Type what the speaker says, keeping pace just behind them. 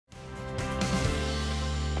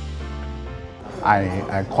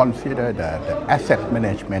I consider the asset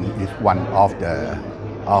management is one of the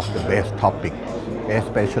best topic,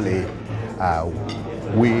 especially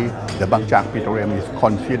we, the BANGCHAK Petroleum, is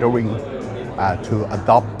considering to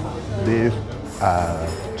adopt this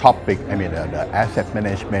topic, the asset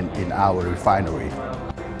management in our refinery.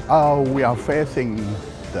 We are facing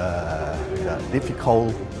the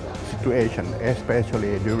difficult situation,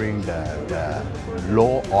 especially during the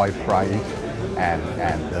low oil price and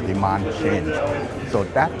the demand change. So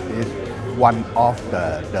that is one of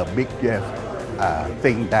the biggest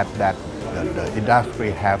thing that the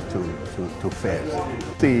industry have to face.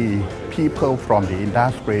 The people from the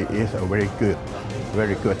industry is a very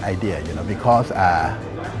good idea, because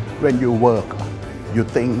when you work, you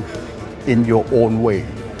think in your own way,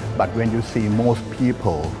 but when you see most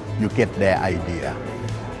people, you get their idea.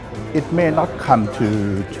 It may not come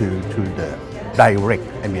to the direct,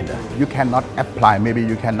 you cannot apply, maybe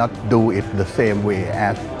you cannot do it the same way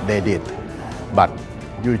as they did, but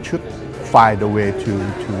you should find a way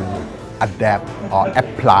to adapt or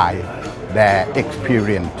apply their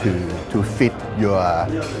experience to fit your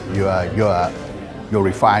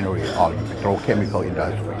refinery or petrochemical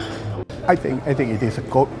industry. I think it is a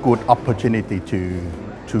good opportunity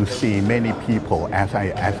to see many people, as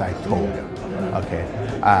I told. Okay,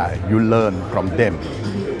 you learn from them,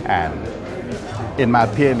 and in my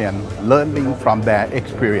opinion, learning from their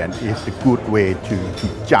experience is a good way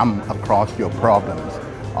to jump across your problems,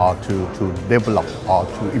 or to develop or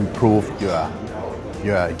to improve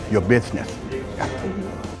your business.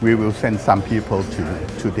 We will send some people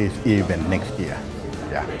to this event next year.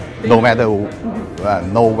 Yeah, no matter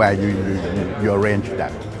nowhere you arrange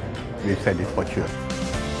that, we send it for sure.